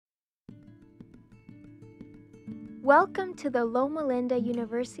Welcome to the Loma Linda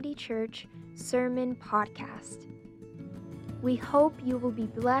University Church Sermon Podcast. We hope you will be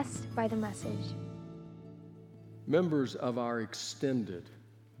blessed by the message. Members of our extended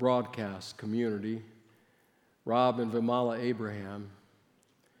broadcast community, Rob and Vimala Abraham,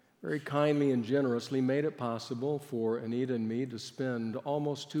 very kindly and generously made it possible for Anita and me to spend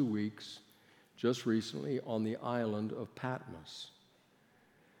almost 2 weeks just recently on the island of Patmos.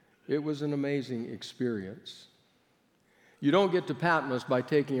 It was an amazing experience. You don't get to Patmos by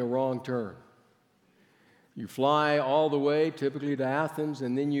taking a wrong turn. You fly all the way, typically to Athens,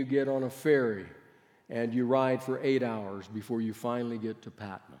 and then you get on a ferry, and you ride for 8 hours before you finally get to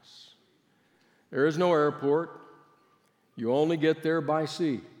Patmos. There is no airport. You only get there by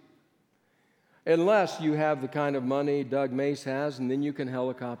sea. Unless you have the kind of money Doug Mace has, and then you can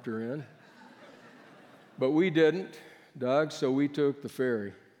helicopter in. But we didn't, Doug, so we took the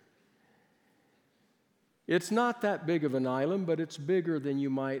ferry. It's not that big of an island, but it's bigger than you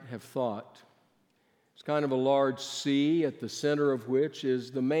might have thought. It's kind of a large sea, at the center of which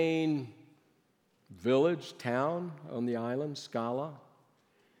is the main village, town on the island, Scala.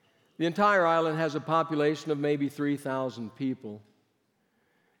 The entire island has a population of maybe 3,000 people.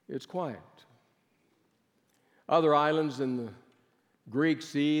 It's quiet. Other islands in the Greek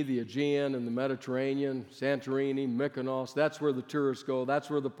Sea, the Aegean and the Mediterranean, Santorini, Mykonos, that's where the tourists go, that's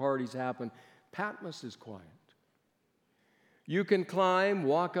where the parties happen. Patmos is quiet. You can climb,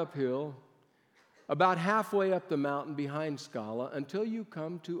 walk uphill, about halfway up the mountain behind Scala until you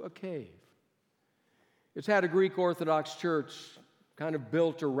come to a cave. It's had a Greek Orthodox church kind of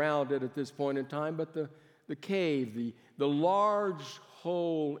built around it at this point in time, but the cave, the large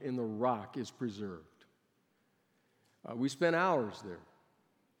hole in the rock is preserved. We spent hours there.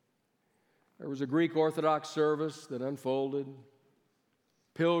 There was a Greek Orthodox service that unfolded,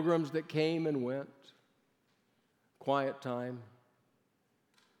 pilgrims that came and went, quiet time.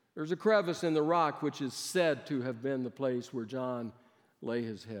 There's a crevice in the rock which is said to have been the place where John lay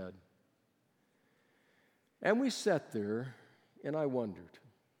his head. And we sat there, and I wondered,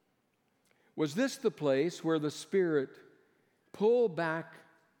 was this the place where the Spirit pulled back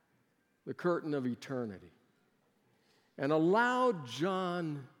the curtain of eternity and allowed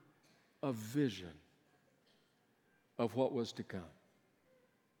John a vision of what was to come?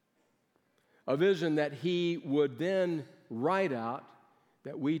 A vision that he would then write out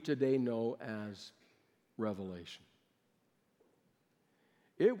that we today know as Revelation.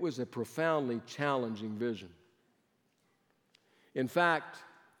 It was a profoundly challenging vision. In fact,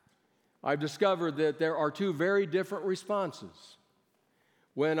 I've discovered that there are two very different responses.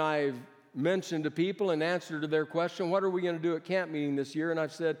 When I've mentioned to people in answer to their question, what are we going to do at camp meeting this year? And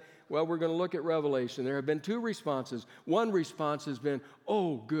I've said, well, we're going to look at Revelation. There have been two responses. One response has been,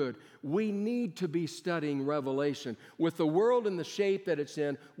 oh, good. We need to be studying Revelation. With the world in the shape that it's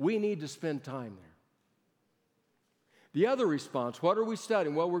in, we need to spend time there. The other response, what are we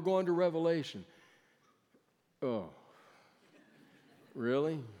studying? Well, we're going to Revelation. Oh,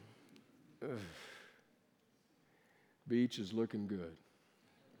 really? Ugh. Beach is looking good.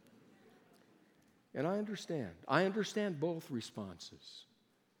 And I understand both responses,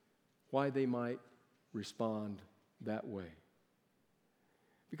 why they might respond that way.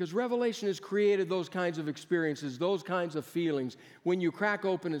 Because Revelation has created those kinds of experiences, those kinds of feelings. When you crack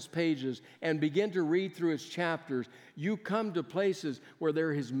open its pages and begin to read through its chapters, you come to places where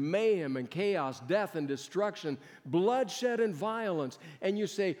there is mayhem and chaos, death and destruction, bloodshed and violence. And you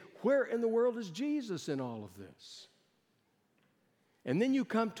say, where in the world is Jesus in all of this? And then you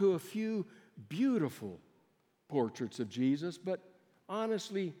come to a few beautiful portraits of Jesus, but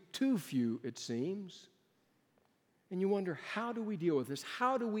honestly, too few, it seems. And you wonder, how do we deal with this?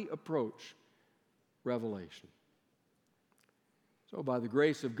 How do we approach Revelation? So by the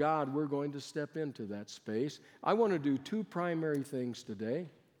grace of God, we're going to step into that space. I want to do two primary things today.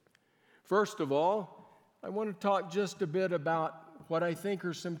 First of all, I want to talk just a bit about what I think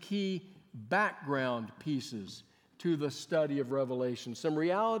are some key background pieces to the study of Revelation, some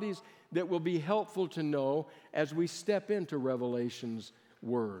realities that will be helpful to know as we step into Revelation's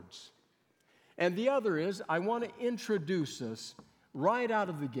words. And the other is, I want to introduce us right out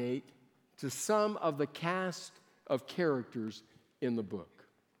of the gate to some of the cast of characters in the book.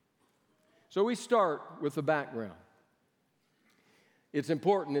 So we start with the background. It's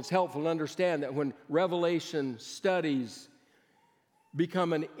important, it's helpful to understand that when Revelation studies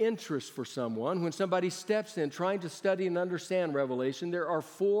become an interest for someone, when somebody steps in trying to study and understand Revelation, there are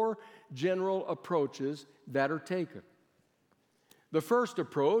four general approaches that are taken. The first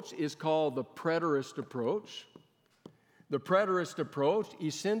approach is called the preterist approach. The preterist approach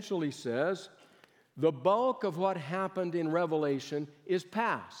essentially says The bulk of what happened in Revelation is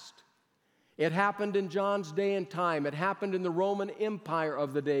past. It happened in John's day and time. It happened in the Roman Empire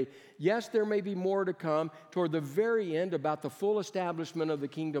of the day. Yes, there may be more to come toward the very end about the full establishment of the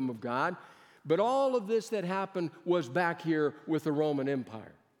kingdom of God, but all of this that happened was back here with the Roman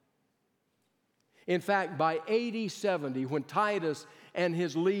Empire. In fact, by AD 70, when Titus and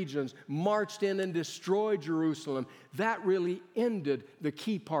his legions marched in and destroyed Jerusalem, that really ended the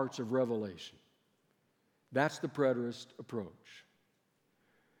key parts of Revelation. That's the preterist approach.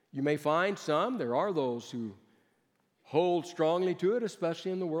 You may find there are those who hold strongly to it,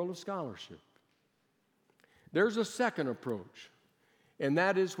 especially in the world of scholarship. There's a second approach, and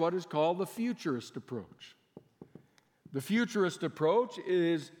that is what is called the futurist approach. The futurist approach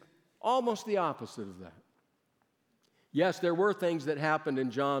is almost the opposite of that. Yes, there were things that happened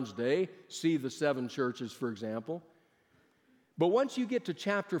in John's day. See the 7 churches, for example. But once you get to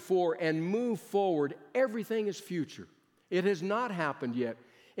chapter 4 and move forward, everything is future. It has not happened yet.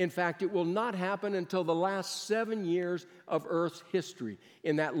 In fact, it will not happen until the last 7 years of Earth's history.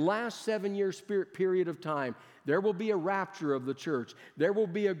 In that last 7-year period of time, there will be a rapture of the church. There will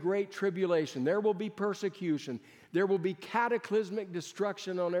be a great tribulation. There will be persecution. There will be cataclysmic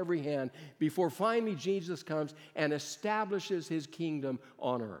destruction on every hand before finally Jesus comes and establishes his kingdom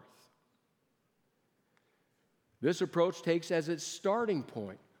on earth. This approach takes as its starting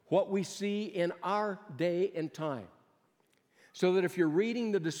point what we see in our day and time. So that if you're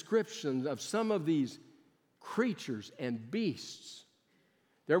reading the descriptions of some of these creatures and beasts,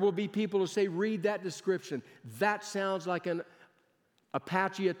 there will be people who say, read that description. That sounds like an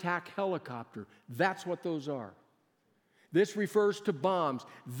Apache attack helicopter. That's what those are. This refers to bombs.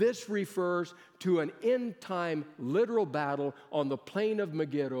 This refers to an end-time literal battle on the plain of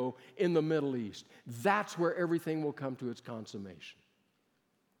Megiddo in the Middle East. That's where everything will come to its consummation.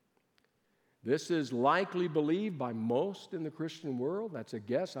 This is likely believed by most in the Christian world. That's a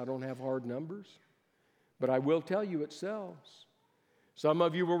guess. I don't have hard numbers. But I will tell you it sells. Some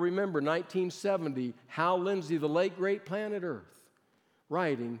of you will remember 1970, Hal Lindsey, the late great Planet Earth,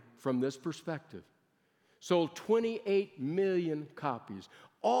 writing from this perspective. Sold 28 million copies.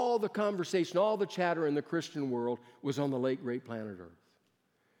 All the conversation, all the chatter in the Christian world was on the late great Planet Earth.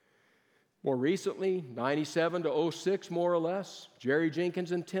 More recently, 97 to 06, more or less, Jerry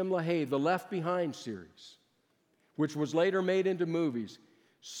Jenkins and Tim LaHaye, the Left Behind series, which was later made into movies,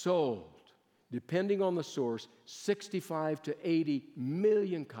 sold, depending on the source, 65 to 80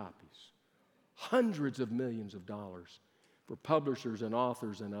 million copies, hundreds of millions of dollars for publishers and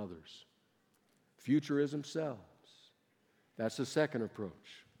authors and others. Futurism sells. That's the second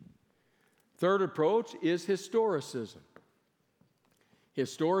approach. Third approach is historicism.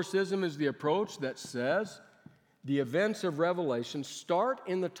 Historicism is the approach that says the events of Revelation start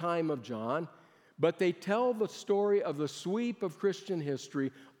in the time of John, but they tell the story of the sweep of Christian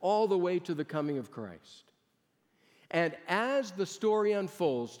history all the way to the coming of Christ. And as the story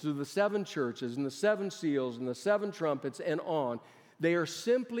unfolds through the 7 churches and the 7 seals and the 7 trumpets and on, they are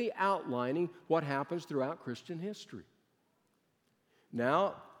simply outlining what happens throughout Christian history.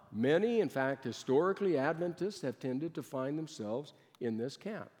 Now, many, in fact, historically Adventists have tended to find themselves in this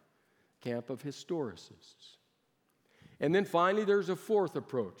camp of historicists. And then finally, there's a fourth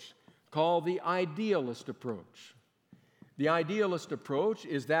approach called the idealist approach. The idealist approach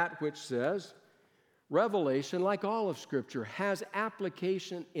is that which says Revelation, like all of Scripture, has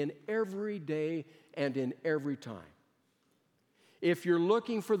application in every day and in every time. If you're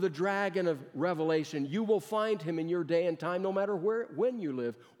looking for the dragon of Revelation, you will find him in your day and time, no matter when you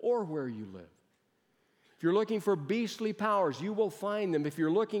live or where you live. If you're looking for beastly powers, you will find them. If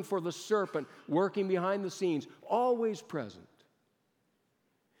you're looking for the serpent working behind the scenes, always present.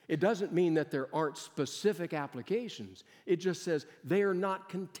 It doesn't mean that there aren't specific applications. It just says they are not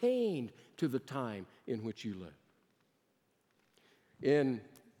contained to the time in which you live. In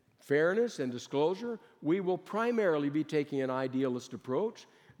fairness and disclosure, we will primarily be taking an idealist approach,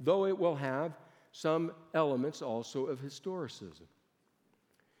 though it will have some elements also of historicism.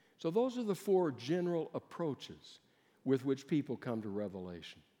 So those are the 4 general approaches with which people come to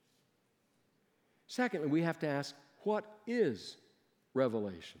Revelation. Secondly, we have to ask, what is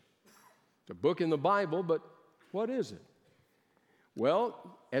Revelation? It's a book in the Bible, but what is it?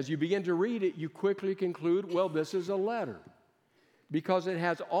 Well, as you begin to read it, you quickly conclude, well, this is a letter, because it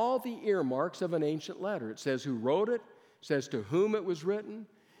has all the earmarks of an ancient letter. It says who wrote it, says to whom it was written.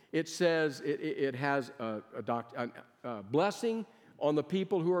 It says it has a blessing on the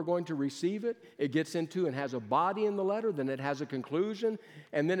people who are going to receive it. It gets into and has a body in the letter, then it has a conclusion,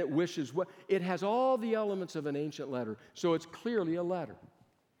 and then it wishes what. It has all the elements of an ancient letter, so it's clearly a letter.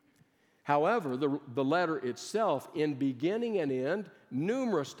 However, the letter itself, in beginning and end,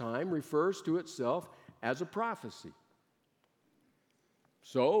 numerous times refers to itself as a prophecy.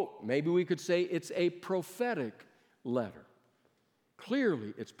 So maybe we could say it's a prophetic letter.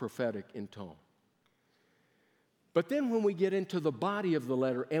 Clearly, it's prophetic in tone. But then when we get into the body of the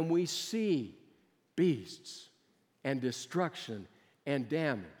letter and we see beasts and destruction and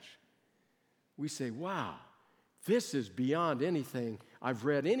damage, we say, wow, this is beyond anything I've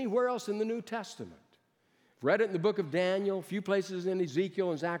read anywhere else in the New Testament. I've read it in the book of Daniel, a few places in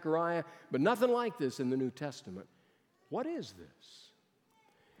Ezekiel and Zechariah, but nothing like this in the New Testament. What is this?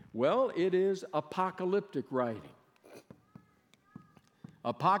 Well, it is apocalyptic writing.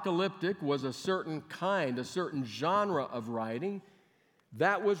 Apocalyptic was a certain genre of writing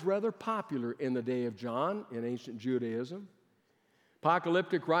that was rather popular in the day of John in ancient Judaism.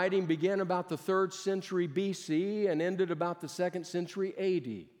 Apocalyptic writing began about the 3rd century BC and ended about the 2nd century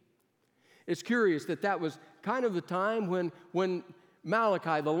AD. It's curious that was kind of the time when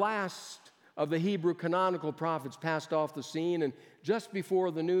Malachi, the last of the Hebrew canonical prophets, passed off the scene, and just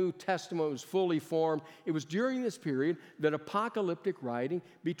before the New Testament was fully formed, it was during this period that apocalyptic writing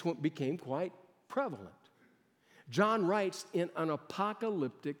became quite prevalent. John writes in an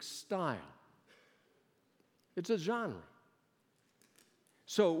apocalyptic style. It's a genre.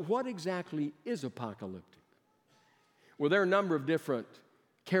 So what exactly is apocalyptic? Well, there are a number of different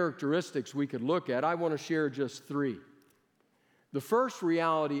characteristics we could look at. I want to share just 3. The first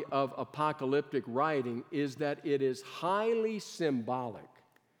reality of apocalyptic writing is that it is highly symbolic.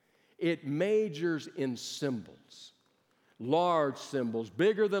 It majors in symbols, large symbols,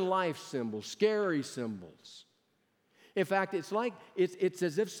 bigger than life symbols, scary symbols. In fact, it's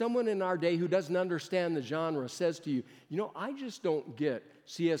as if someone in our day who doesn't understand the genre says to you, I just don't get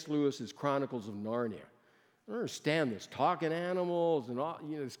C.S. Lewis's Chronicles of Narnia. I don't understand this talking animals and all,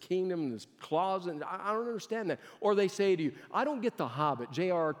 this kingdom and this claws, and I don't understand that. Or they say to you, I don't get The Hobbit,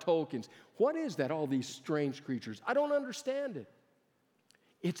 J.R.R. Tolkien's. What is that, all these strange creatures? I don't understand it.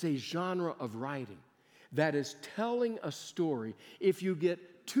 It's a genre of writing that is telling a story. If you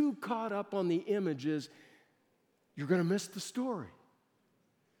get too caught up on the images, you're going to miss the story.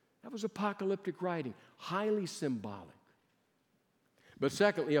 That was apocalyptic writing, highly symbolic. But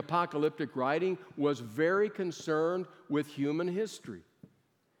secondly, apocalyptic writing was very concerned with human history.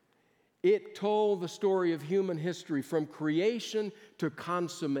 It told the story of human history from creation to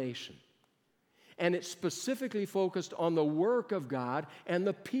consummation. And it specifically focused on the work of God and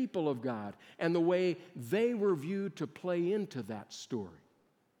the people of God and the way they were viewed to play into that story,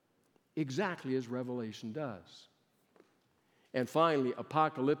 exactly as Revelation does. And finally,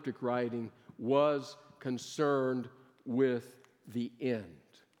 apocalyptic writing was concerned with the end.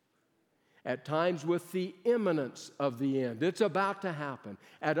 At times with the imminence of the end. It's about to happen.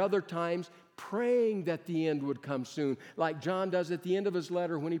 At other times, praying that the end would come soon, like John does at the end of his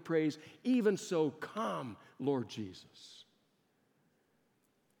letter when he prays, even so, come, Lord Jesus.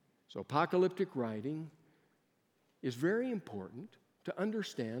 So apocalyptic writing is very important to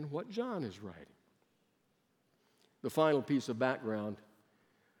understand what John is writing. The final piece of background,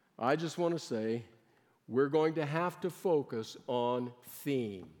 I just want to say, we're going to have to focus on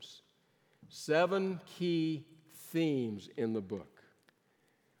themes. 7 key themes in the book.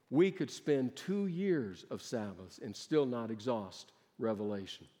 We could spend 2 years of Sabbaths and still not exhaust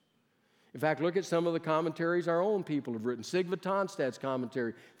Revelation. In fact, look at some of the commentaries our own people have written. Sigve Tonstad's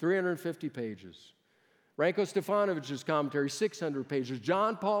commentary, 350 pages. Ranko Stefanovich's commentary, 600 pages.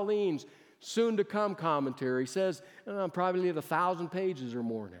 John Pauline's soon-to-come commentary says probably at 1,000 pages or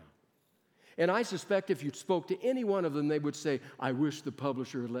more now. And I suspect if you spoke to any one of them, they would say, I wish the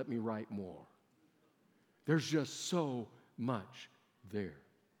publisher had let me write more. There's just so much there.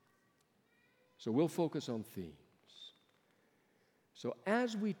 So we'll focus on themes. So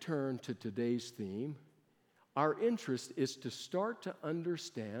as we turn to today's theme, our interest is to start to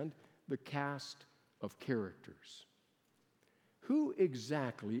understand the cast of characters. Who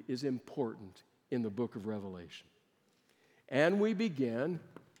exactly is important in the book of Revelation? And we begin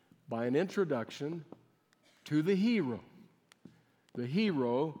by an introduction to the hero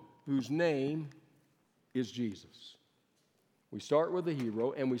whose name is Jesus. We start with the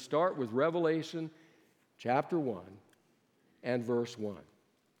hero, and we start with Revelation chapter 1 and verse 1.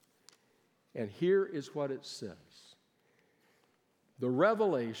 And here is what it says. The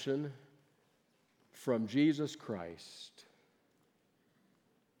revelation from Jesus Christ.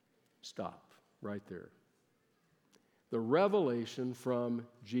 Stop right there. The revelation from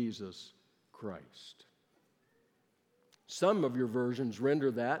Jesus Christ. Some of your versions render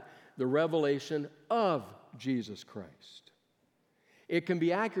that the revelation of Jesus Christ. It can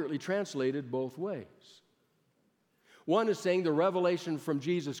be accurately translated both ways. One is saying the revelation from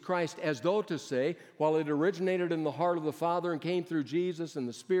Jesus Christ as though to say, while it originated in the heart of the Father and came through Jesus and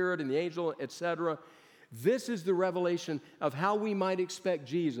the Spirit and the angel, etc., this is the revelation of how we might expect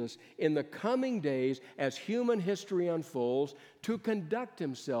Jesus in the coming days as human history unfolds to conduct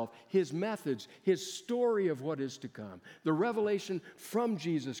himself, his methods, his story of what is to come. The revelation from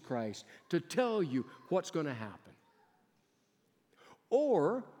Jesus Christ to tell you what's going to happen.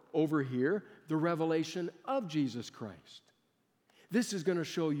 Or, over here, the revelation of Jesus Christ. This is going to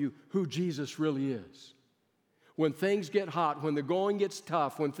show you who Jesus really is. When things get hot, when the going gets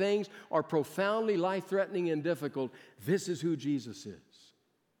tough, when things are profoundly life-threatening and difficult, this is who Jesus is.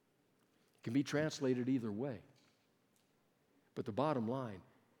 It can be translated either way. But the bottom line,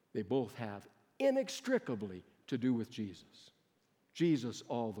 they both have inextricably to do with Jesus. Jesus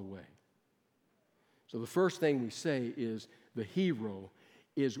all the way. So the first thing we say is the hero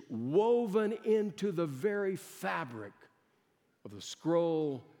is woven into the very fabric of the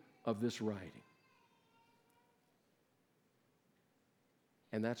scroll of this writing.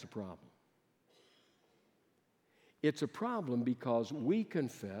 And that's a problem. It's a problem because we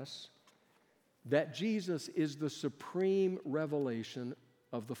confess that Jesus is the supreme revelation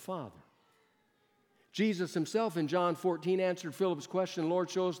of the Father. Jesus himself in John 14 answered Philip's question, Lord,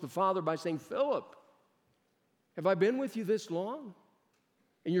 show us the Father, by saying, Philip, have I been with you this long?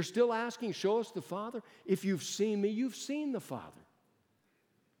 And you're still asking, show us the Father? If you've seen me, you've seen the Father.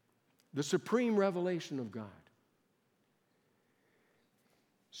 The supreme revelation of God.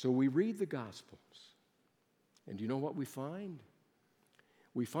 So we read the Gospels, and do you know what we find?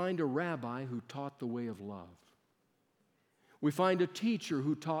 We find a rabbi who taught the way of love. We find a teacher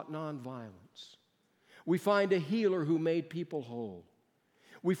who taught nonviolence. We find a healer who made people whole.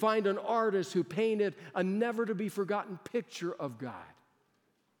 We find an artist who painted a never-to-be-forgotten picture of God.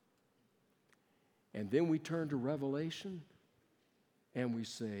 And then we turn to Revelation, and we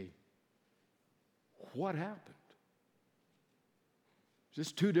say, what happened? Is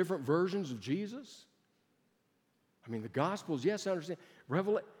this two different versions of Jesus? I mean, the Gospels, yes, I understand.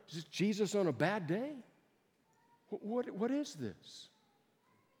 Is this Jesus on a bad day? What is this?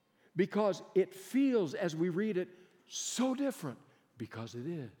 Because it feels, as we read it, so different, because it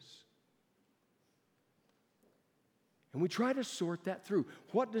is. And we try to sort that through.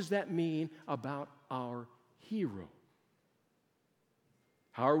 What does that mean about our hero?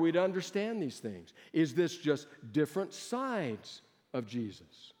 How are we to understand these things? Is this just different sides of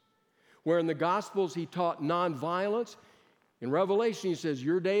Jesus? Where in the Gospels he taught nonviolence, in Revelation he says,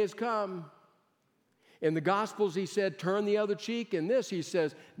 your day has come. In the Gospels he said, turn the other cheek. In this he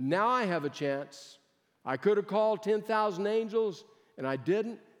says, now I have a chance. I could have called 10,000 angels and I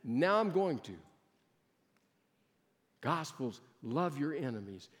didn't. Now I'm going to. Gospels, love your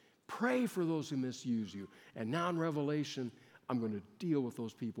enemies. Pray for those who misuse you. And now in Revelation, I'm going to deal with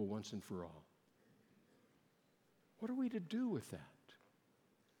those people once and for all. What are we to do with that?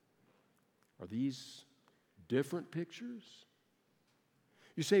 Are these different pictures?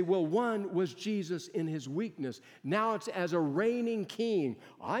 You say, well, one was Jesus in his weakness. Now it's as a reigning king.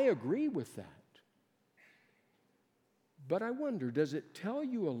 I agree with that. But I wonder, does it tell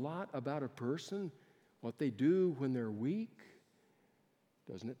you a lot about a person, what they do when they're weak?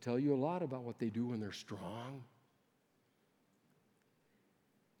 Doesn't it tell you a lot about what they do when they're strong?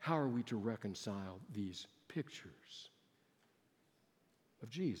 How are we to reconcile these pictures of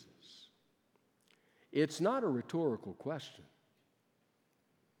Jesus? It's not a rhetorical question.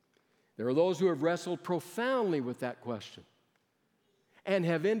 There are those who have wrestled profoundly with that question and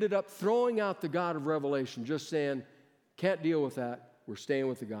have ended up throwing out the God of Revelation, just saying, can't deal with that, we're staying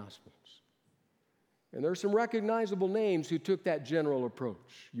with the Gospels. And there are some recognizable names who took that general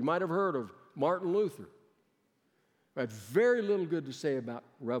approach. You might have heard of Martin Luther, who had very little good to say about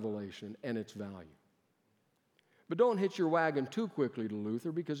Revelation and its value. But don't hitch your wagon too quickly to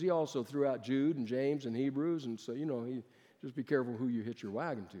Luther, because he also threw out Jude and James and Hebrews, and so, just be careful who you hitch your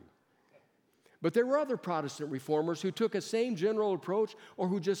wagon to. But there were other Protestant reformers who took a same general approach or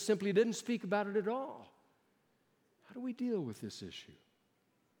who just simply didn't speak about it at all. How do we deal with this issue?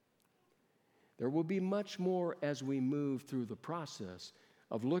 There will be much more as we move through the process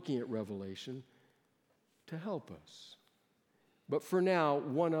of looking at Revelation to help us. But for now,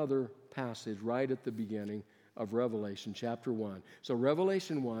 one other passage right at the beginning of Revelation chapter 1. So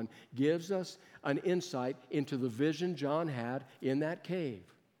Revelation 1 gives us an insight into the vision John had in that cave.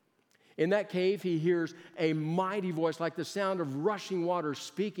 In that cave, he hears a mighty voice like the sound of rushing water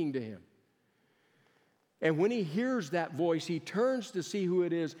speaking to him. And when he hears that voice, he turns to see who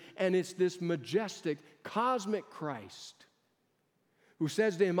it is, and it's this majestic, cosmic Christ who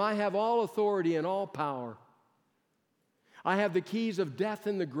says to him, I have all authority and all power. I have the keys of death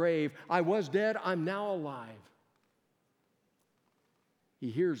and the grave. I was dead, I'm now alive.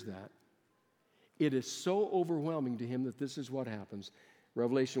 He hears that. It is so overwhelming to him that this is what happens.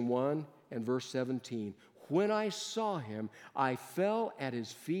 Revelation 1 and verse 17. When I saw him, I fell at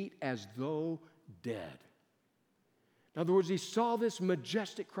his feet as though dead. In other words, he saw this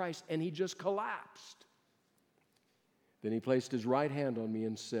majestic Christ and he just collapsed. Then he placed his right hand on me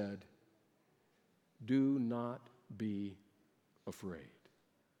and said, do not be afraid.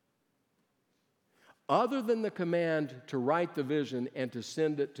 Other than the command to write the vision and to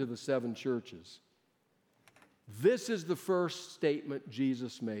send it to the 7 churches, this is the first statement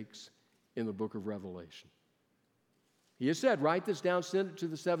Jesus makes in the book of Revelation. He has said, write this down, send it to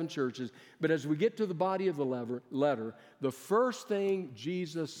the 7 churches. But as we get to the body of the letter, the first thing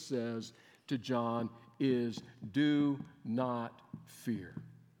Jesus says to John is, do not fear.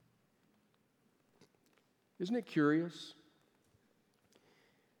 Isn't it curious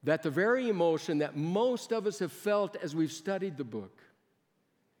that the very emotion that most of us have felt as we've studied the book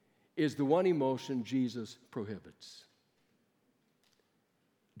is the one emotion Jesus prohibits?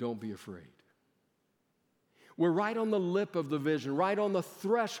 Don't be afraid. We're right on the lip of the vision, right on the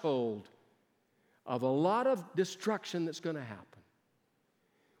threshold of a lot of destruction that's going to happen.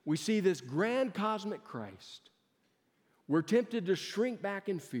 We see this grand cosmic Christ. We're tempted to shrink back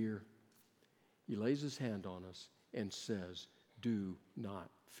in fear. He lays his hand on us and says, do not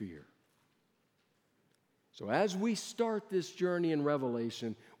fear. So as we start this journey in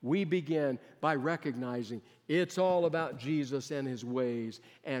Revelation, we begin by recognizing it's all about Jesus and his ways,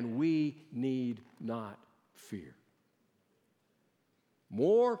 and we need not fear.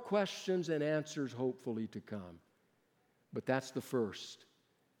 More questions and answers hopefully to come, but that's the first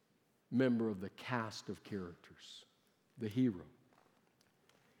member of the cast of characters, the hero.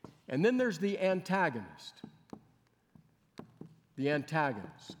 And then there's the antagonist. The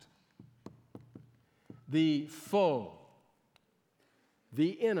antagonist. The foe.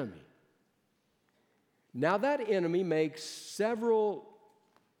 The enemy. Now that enemy makes several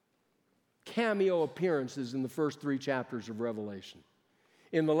cameo appearances in the first 3 chapters of Revelation.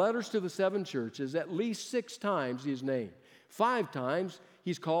 In the letters to the 7 churches, at least 6 times he's named. 5 times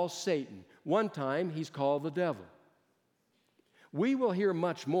he's called Satan. 1 time he's called the devil. We will hear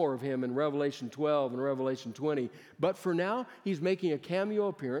much more of him in Revelation 12 and Revelation 20, but for now he's making a cameo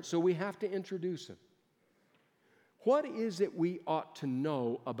appearance, so we have to introduce him. What is it we ought to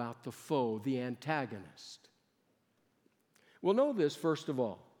know about the foe, the antagonist? Well, know this first of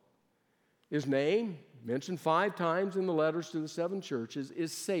all. His name, mentioned 5 times in the letters to the 7 churches,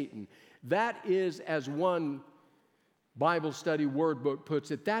 is Satan. That is, as one Bible study word book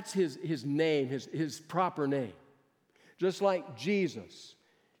puts it, that's his name, his proper name. Just like Jesus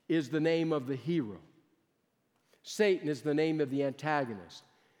is the name of the hero, Satan is the name of the antagonist.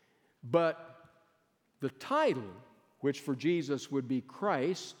 But the title, which for Jesus would be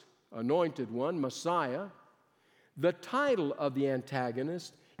Christ, Anointed One, Messiah, the title of the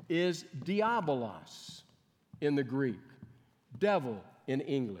antagonist is Diabolos in the Greek, devil in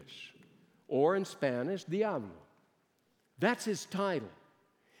English, or in Spanish, Diablo. That's his title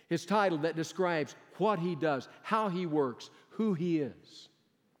that describes what he does, how he works, who he is.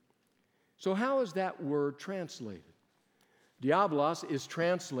 So how is that word translated? Diabolos is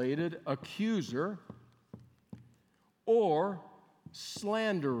translated accuser or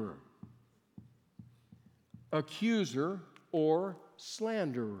slanderer. Accuser or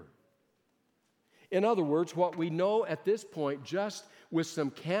slanderer. In other words, what we know at this point, just with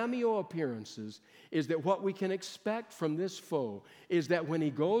some cameo appearances, is that what we can expect from this foe is that when he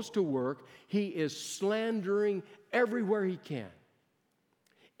goes to work, he is slandering everywhere he can,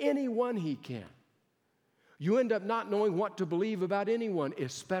 anyone he can. You end up not knowing what to believe about anyone,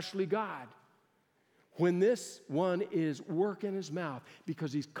 especially God, when this one is working his mouth,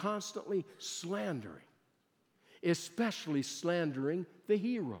 because he's constantly slandering, especially slandering the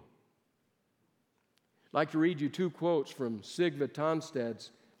hero. I'd like to read you 2 quotes from Sigve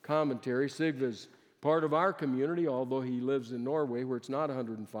Tonstad's commentary. Sigve's part of our community, although he lives in Norway where it's not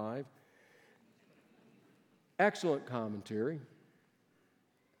 105. Excellent commentary.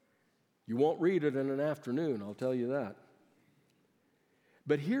 You won't read it in an afternoon, I'll tell you that.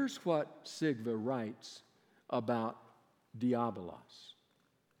 But here's what Sigve writes about Diabolos.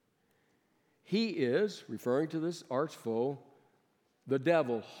 He is, referring to this arch foe, the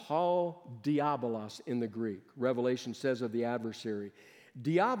devil, ho diabolos in the Greek. Revelation says of the adversary.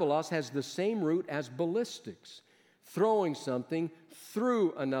 Diabolos has the same root as ballistics, throwing something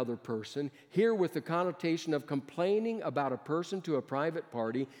through another person, here with the connotation of complaining about a person to a private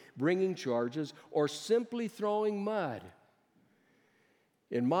party, bringing charges, or simply throwing mud.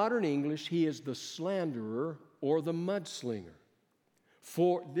 In modern English, he is the slanderer or the mudslinger.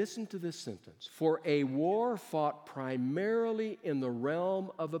 Listen to this sentence, for a war fought primarily in the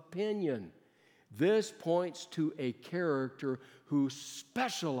realm of opinion. This points to a character who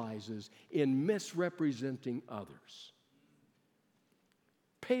specializes in misrepresenting others.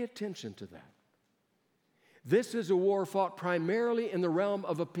 Pay attention to that. This is a war fought primarily in the realm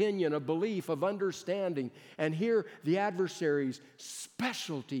of opinion, of belief, of understanding. And here the adversary's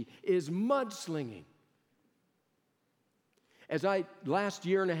specialty is mudslinging. Last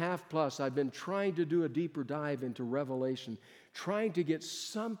year and a half plus, I've been trying to do a deeper dive into Revelation, trying to get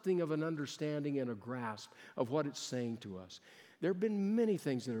something of an understanding and a grasp of what it's saying to us. There have been many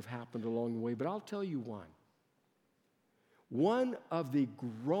things that have happened along the way, but I'll tell you one. One of the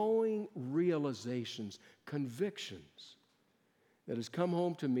growing realizations, convictions, that has come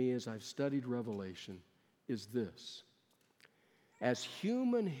home to me as I've studied Revelation is this. As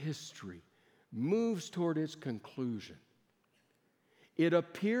human history moves toward its conclusion, it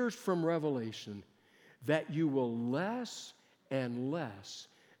appears from Revelation that you will less and less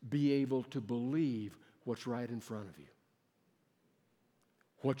be able to believe what's right in front of you,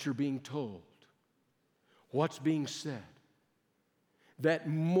 what you're being told, what's being said. That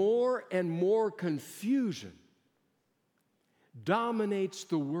more and more confusion dominates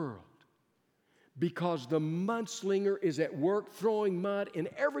the world because the mudslinger is at work throwing mud in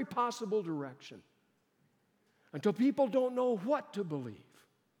every possible direction until people don't know what to believe,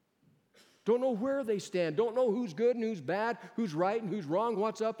 don't know where they stand, don't know who's good and who's bad, who's right and who's wrong,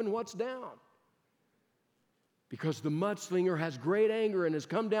 what's up and what's down. Because the mudslinger has great anger and has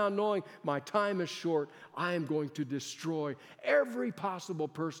come down knowing my time is short. I am going to destroy every possible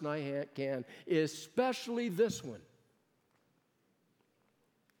person I can, especially this one.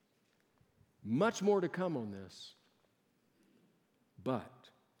 Much more to come on this. But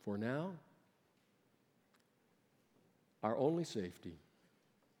for now, our only safety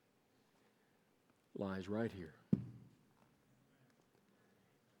lies right here.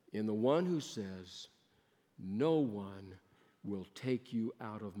 In the one who says, no one will take you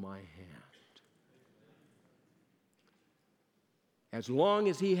out of my hand. As long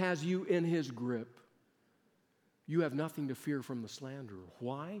as he has you in his grip, you have nothing to fear from the slanderer.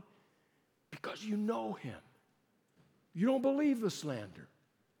 Why? Because you know him. You don't believe the slander.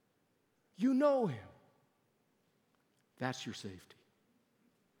 You know him. That's your safety.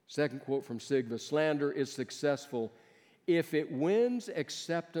 Second quote from Sigma, slander is successful if it wins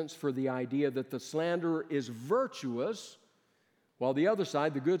acceptance for the idea that the slanderer is virtuous, while the other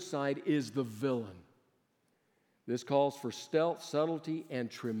side, the good side, is the villain. This calls for stealth, subtlety,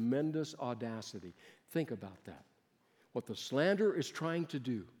 and tremendous audacity. Think about that. What the slanderer is trying to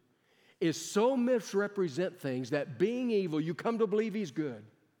do is so misrepresent things that being evil, you come to believe he's good.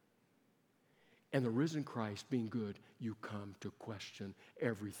 And the risen Christ being good, you come to question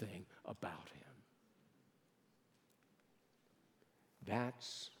everything about him.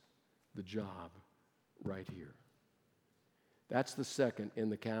 That's the job right here. That's the second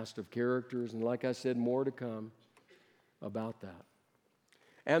in the cast of characters, and like I said, more to come about that.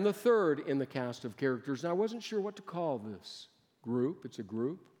 And the third in the cast of characters, and I wasn't sure what to call this group. It's a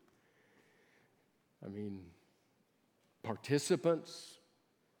group. Participants,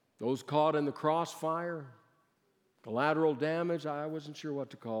 those caught in the crossfire, collateral damage, I wasn't sure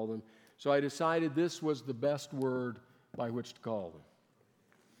what to call them. So I decided this was the best word by which to call them.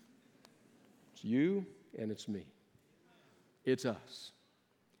 It's you and it's me. It's us.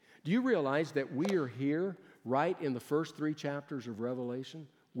 Do you realize that we are here right in the first 3 chapters of Revelation?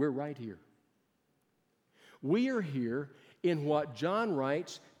 We're right here. We are here in what John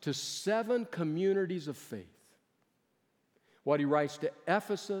writes to 7 communities of faith. What he writes to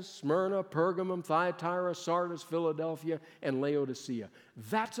Ephesus, Smyrna, Pergamum, Thyatira, Sardis, Philadelphia, and Laodicea.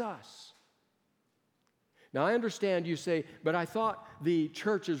 That's us. Now, I understand you say, but I thought the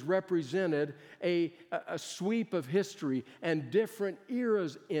churches represented a sweep of history and different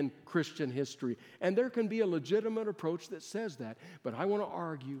eras in Christian history. And there can be a legitimate approach that says that. But I want to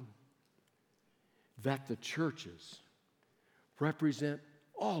argue that the churches represent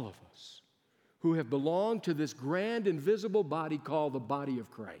all of us who have belonged to this grand invisible body called the body of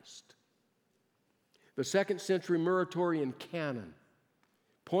Christ. The 2nd century Muratorian canon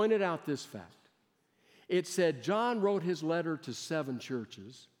pointed out this fact. It said John wrote his letter to 7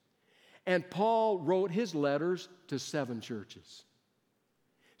 churches, and Paul wrote his letters to 7 churches.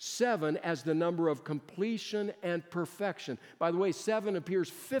 7 as the number of completion and perfection. By the way, 7 appears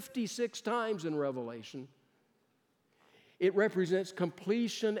 56 times in Revelation. It represents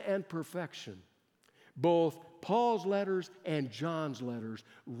completion and perfection. Both Paul's letters and John's letters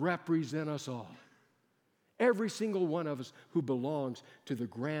represent us all. Every single one of us who belongs to the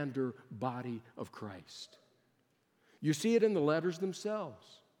grander body of Christ. You see it in the letters themselves.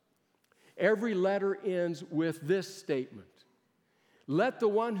 Every letter ends with this statement: let the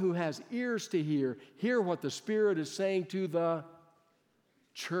one who has ears to hear what the Spirit is saying to the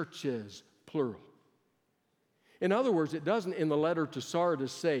churches, plural. In other words, it doesn't in the letter to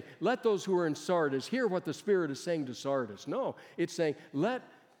Sardis say, let those who are in Sardis hear what the Spirit is saying to Sardis. No, it's saying, let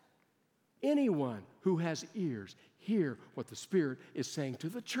anyone who has ears hear what the Spirit is saying to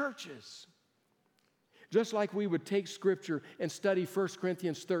the churches. Just like we would take Scripture and study 1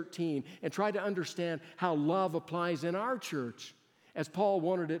 Corinthians 13 and try to understand how love applies in our church, as Paul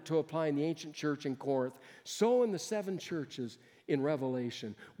wanted it to apply in the ancient church in Corinth, so in the 7 churches in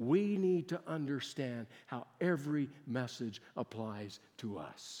Revelation, we need to understand how every message applies to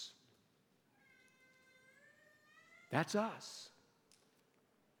us. That's us,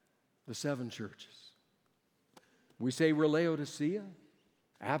 the 7 churches. We say we're Laodicea?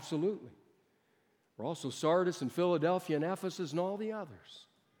 Absolutely. We're also Sardis and Philadelphia and Ephesus and all the others.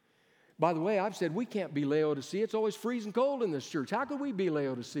 By the way, I've said we can't be Laodicea. It's always freezing cold in this church. How could we be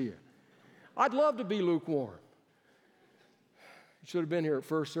Laodicea? I'd love to be lukewarm. You should have been here at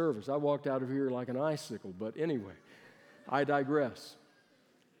first service. I walked out of here like an icicle, but anyway, I digress.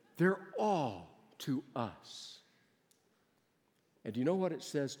 They're all to us. And do you know what it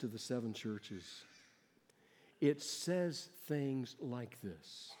says to the 7 churches? It says things like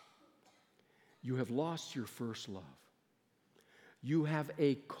this: you have lost your first love. You have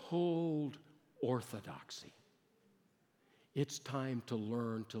a cold orthodoxy. It's time to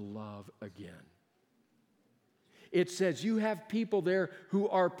learn to love again. It says you have people there who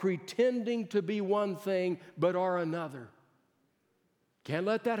are pretending to be one thing but are another. Can't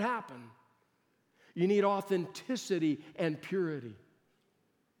let that happen. You need authenticity and purity.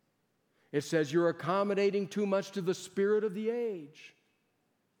 It says you're accommodating too much to the spirit of the age.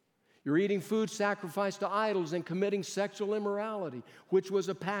 You're eating food sacrificed to idols and committing sexual immorality, which was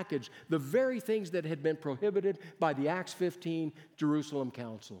a package, the very things that had been prohibited by the Acts 15 Jerusalem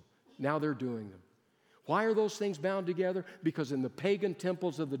Council. Now they're doing them. Why are those things bound together? Because in the pagan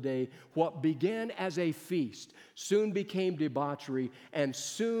temples of the day, what began as a feast soon became debauchery and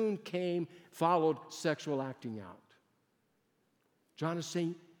soon followed sexual acting out. John is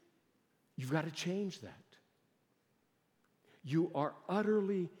saying, you've got to change that. You are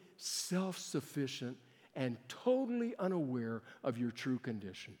utterly self-sufficient and totally unaware of your true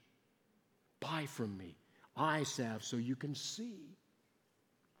condition. Buy from me eye salve so you can see.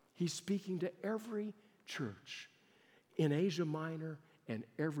 He's speaking to every church in Asia Minor and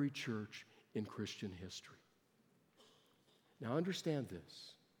every church in Christian history. Now understand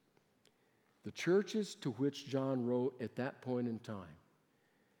this. The churches to which John wrote at that point in time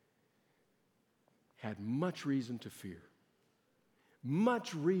had much reason to fear,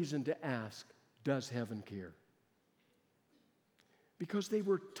 much reason to ask, does heaven care? Because they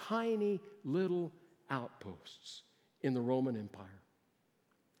were tiny little outposts in the Roman Empire.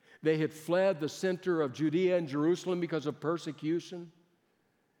 They had fled the center of Judea and Jerusalem because of persecution.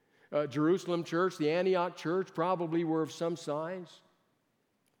 Jerusalem church, the Antioch church probably were of some size.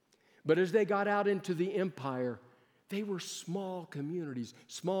 But as they got out into the empire, they were small communities,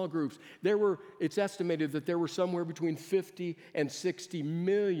 small groups. It's estimated that there were somewhere between 50 and 60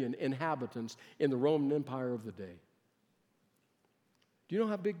 million inhabitants in the Roman Empire of the day. Do you know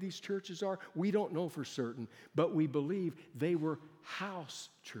how big these churches are? We don't know for certain, but we believe they were house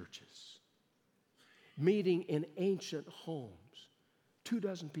churches, meeting in ancient homes.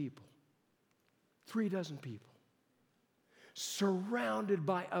 24 people, 36 people, surrounded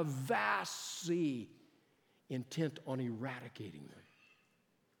by a vast sea, intent on eradicating them.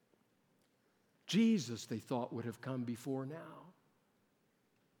 Jesus, they thought, would have come before now.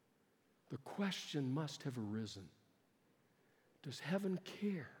 The question must have arisen: does heaven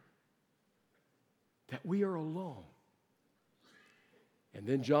care that we are alone? And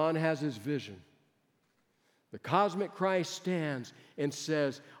then John has his vision. The cosmic Christ stands and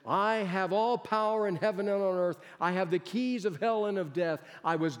says, I have all power in heaven and on earth. I have the keys of hell and of death.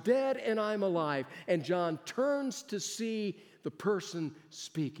 I was dead and I'm alive. And John turns to see the person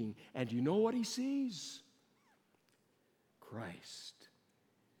speaking. And you know what he sees? Christ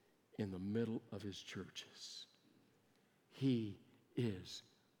in the middle of his churches. He is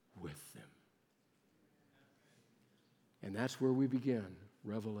with them. And that's where we begin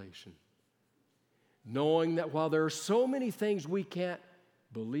revelation. Knowing that while there are so many things we can't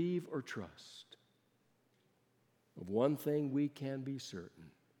believe or trust, of one thing we can be certain: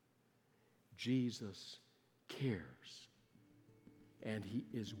 Jesus cares, and He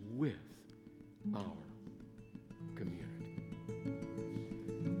is with our community.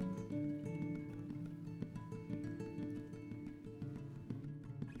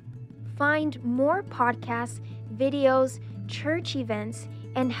 Find more podcasts, videos, church events,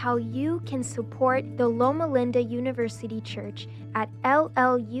 and how you can support the Loma Linda University Church at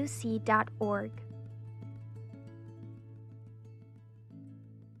lluc.org.